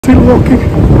Still walking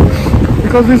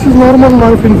because this is normal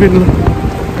life in Finland.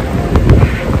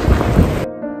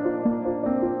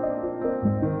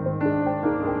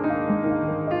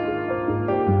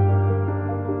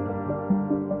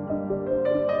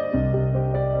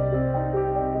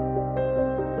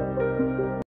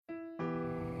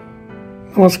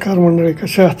 नमस्कार मंडळी,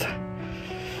 कशा आहात?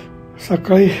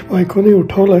 सकाळी बायकोने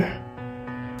उठवलंय,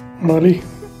 म्हणाली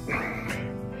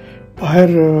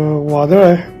बाहेर वादळ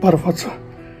आहे बर्फाचं,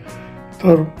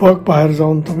 तर बघ बाहेर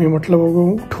जाऊन. तर मी म्हटलं बघू,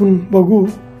 उठून बघू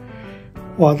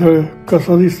वादळ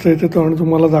कसं दिसतंय ते, आणि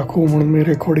तुम्हाला दाखवू म्हणून मी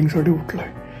रेकॉर्डिंगसाठी उठलोय.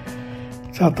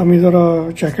 तर आता मी जरा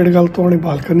जॅकेट घालतो आणि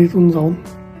बाल्कनीतून जाऊन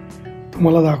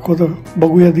तुम्हाला दाखवतो,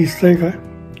 बघूया दिसतंय काय.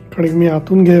 कारण मी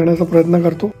आतून घेण्याचा प्रयत्न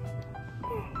करतो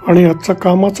आणि आजचा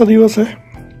कामाचा दिवस आहे,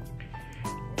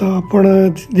 तर आपण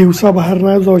दिवसा बाहेर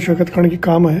नाही जाऊ शकत कारण की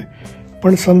काम आहे.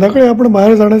 पण संध्याकाळी आपण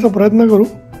बाहेर जाण्याचा प्रयत्न करू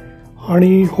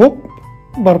आणि होप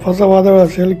बर्फाचा वादळ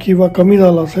असेल किंवा कमी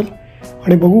झाला असेल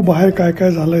आणि बघू बाहेर काय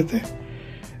काय झालं आहे ते.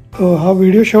 तर हा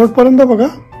व्हिडिओ शेवटपर्यंत बघा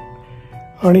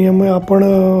आणि मग आपण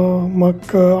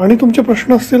आणि तुमचे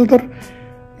प्रश्न असतील तर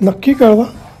नक्की कळवा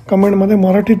कमेंटमध्ये,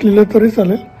 मराठीत लिहिलं तरी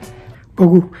चालेल.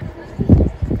 बघू.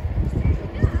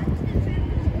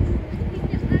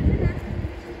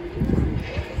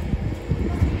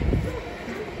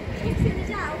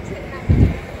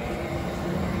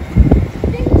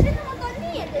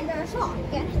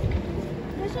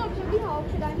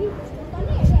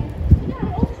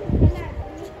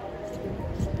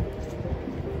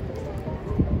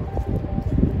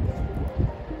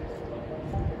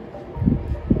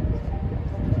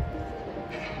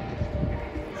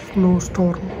 स्नो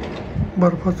स्टॉर्म,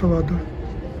 बर्फाचं वादळ.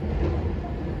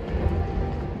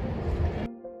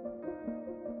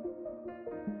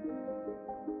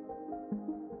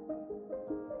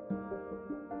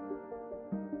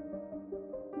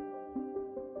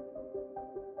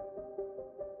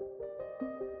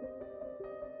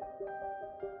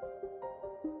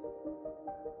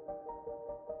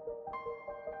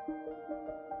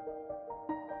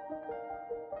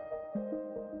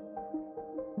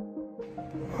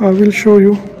 I will show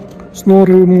you snow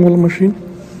removal machine.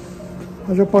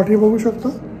 माझ्या पाठी बघू शकता,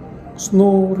 स्नो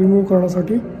रिमूव्ह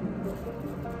करण्यासाठी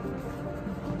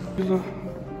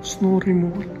स्नो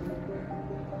रिमूव्हल,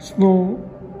 स्नो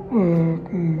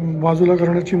बाजूला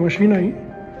करण्याची मशीन आहे.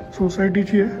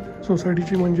 सोसायटीची आहे.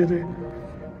 सोसायटीची म्हणजे ते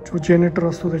जो जेनेटर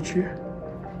असतो त्याची आहे.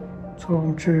 सो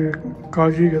आमची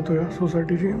काळजी घेतो या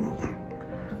सोसायटीची.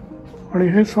 आणि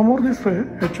हे समोर दिसतंय,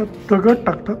 ह्याच्यात दगड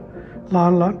टाकतात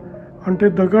लहान लहान आणि ते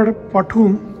दगड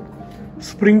पाठवून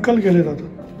स्प्रिंकल केले जातात.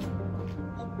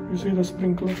 You see the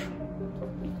sprinkler.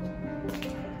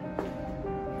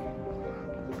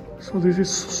 So this is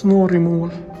snow removal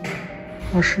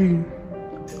machine.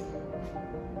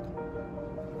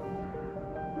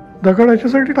 दगड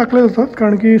याच्यासाठी टाकले जातात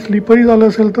कारण की स्लिपरी झालं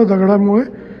असेल तर दगडामुळे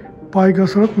पाय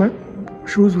घसरत नाहीत,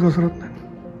 शूज घसरत नाहीत.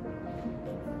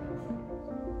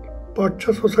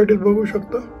 पाठच्या सोसायटीत बघू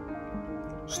शकता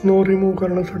स्नो रिमूव्ह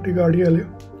करण्यासाठी गाडी आली.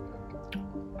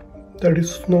 That is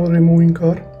snow removing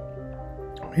car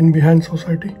in behind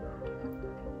society.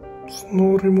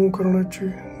 Snow remove करण्याची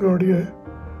गाडी आहे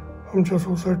आमच्या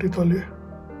सोसायटीत आली आहे.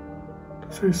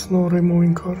 दिस is snow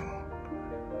removing car.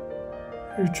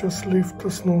 It just lift the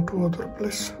snow to other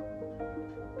place.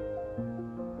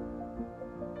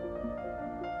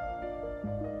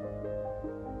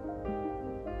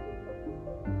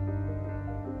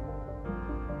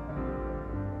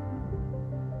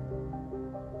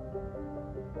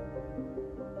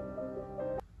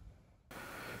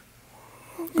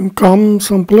 काम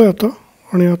संपलं आता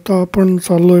आणि आता आपण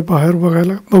चाललो आहे बाहेर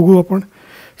बघायला. बघू आपण,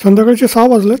 संध्याकाळचे 6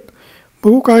 वाजलेत.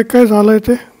 बघू काय काय झालं आहे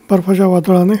ते बर्फाच्या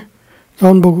वादळाने.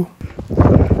 जाऊन बघू.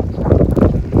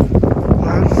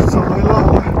 बाहेर चालायला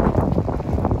आलं.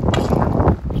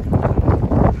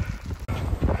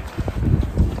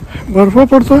 बर्फ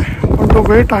पडतोय पण तो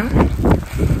वेट आहे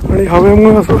आणि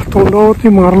हवेमुळे असं तोंडावरती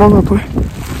मारला जातोय,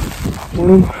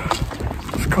 म्हणून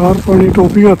स्कार्फ आणि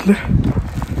टोपी घातले.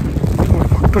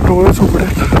 डोळेच उघडे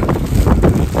आहेत.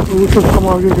 बघू शकता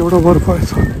मागे केवढा बर्फ आहे.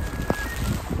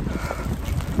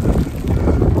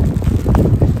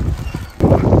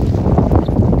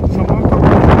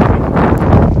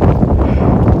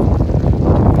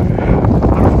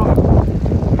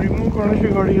 रिमूव्ह करण्याची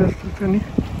गाडी असते, त्यांनी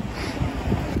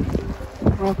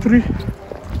रात्री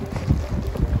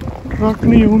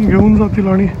ट्रकने येऊन घेऊन जातील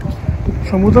आणि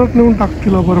समुद्रात नेऊन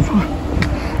टाकतील बर्फ.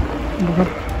 बघा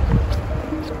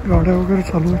गाड्या वगैरे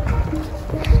चालू आहेत.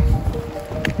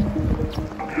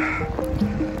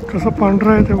 कसं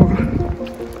पांढरं आहे ते बघा.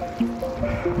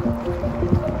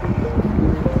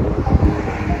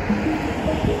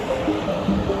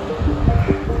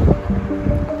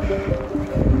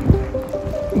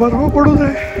 बर्फ पडू दे,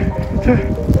 इथे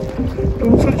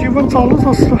तुमचं जीवन चालूच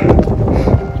असतं,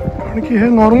 कारण की हे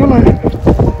नॉर्मल आहे.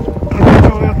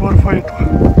 थंडीच्या वेळेत बर्फ येतो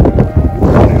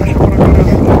आणि अशा प्रकारे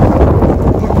असतं.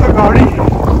 फक्त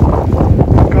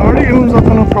गाडी घेऊन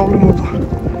जाताना प्रॉब्लेम होतो.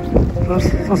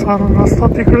 तसा रस्ता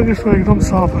तिकडे दिसतो एकदम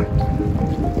साफ आहे,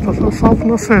 तसा साफ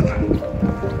नसेल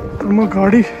तर मग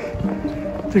गाडी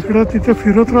तिकडे तिथे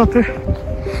फिरत राहते.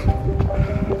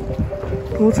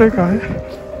 तोच एक आहे.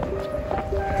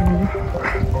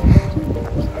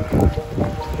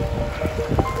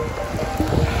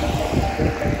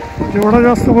 जेवढा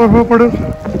जास्त बर्फ पडेल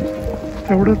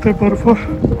तेवढे ते बर्फ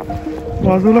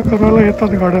बाजूला करायला येतात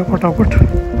गाड्या पटापट.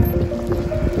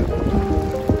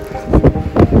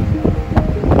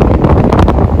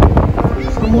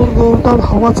 समोर जोरदार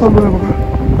हवा चालू आहे बघा.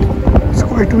 It's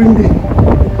quite windy.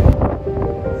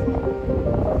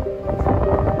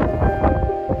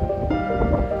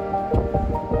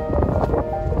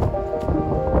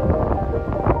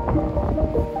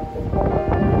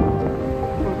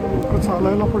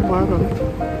 चालायला पण बाहेर आलेत.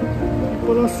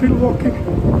 People R still walking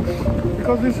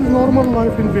because this is normal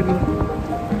life in Finland.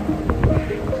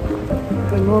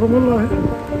 ते नॉर्मल आहे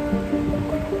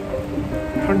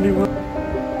थंडीवर.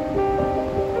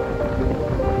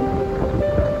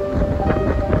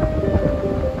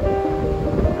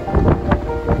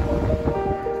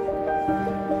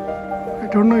 I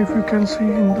don't know if you can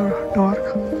see in the dark.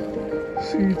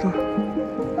 See the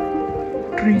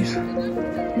trees.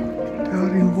 They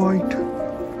are in white.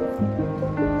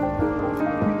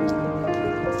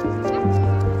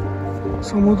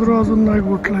 समुद्र अजून नाही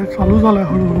गोठलाय, चालू झालाय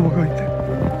हळूहळू बघा. इथे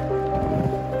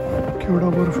केवढा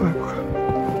बर्फ आहे बघा.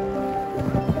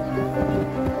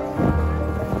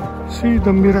 See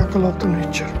the miracle of the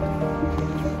nature.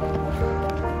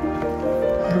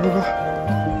 हे बघा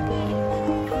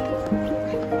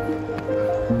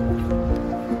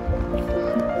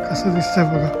कसं दिसतंय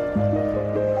बघा.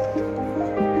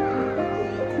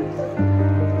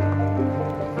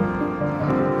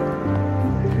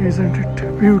 Isn't it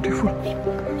beautiful?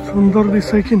 सुंदर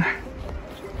दिसतंय की नाही.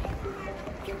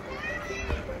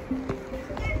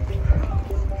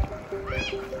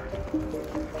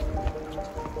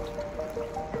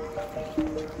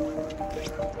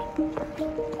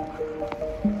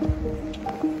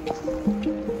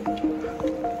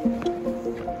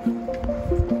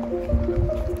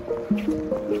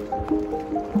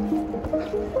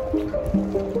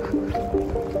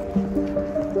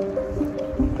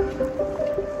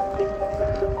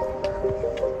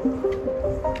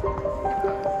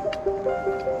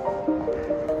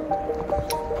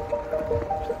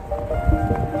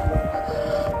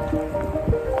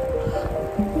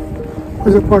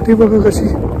 माझ्या पाठी बघा कशी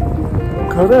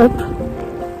घरं आहेत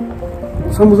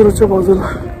समुद्राच्या बाजूला.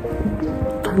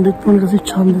 थंडीत पण कशी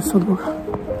छान दिसतात बघा.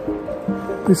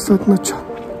 दिसतात ना छान.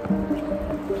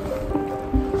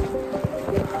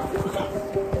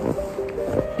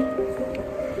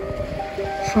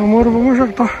 समोर बघू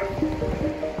शकता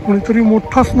कोणीतरी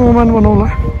मोठा स्नोमॅन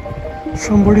बनवलाय.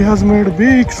 somebody has made a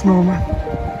big snowman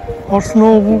or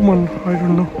snow woman. I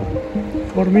don't know.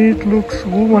 For me it looks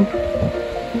woman.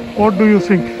 What do you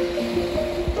think?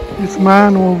 It's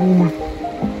man or woman?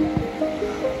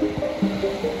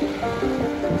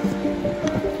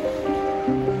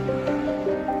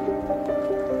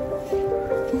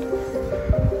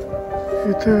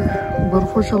 इथे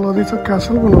बर्फाच्या लादीचं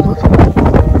कॅसल बनवतात.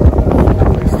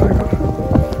 दिसतंय का?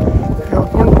 हे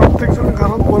आपण प्रत्येक जण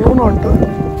घरात बनवून आणतात.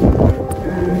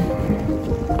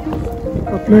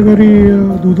 आपल्या घरी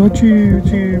दुधाची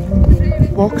जी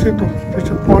बॉक्स येतो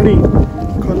त्याच्यात पाणी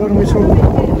कलर मिसळून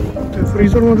ते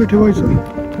फ्रीजरमध्ये ठेवायचं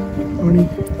आणि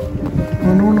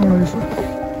बनवून आणायचं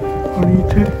आणि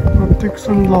इथे प्रत्येक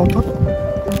सण लावतात.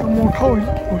 आता मोठा होईल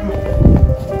बघा.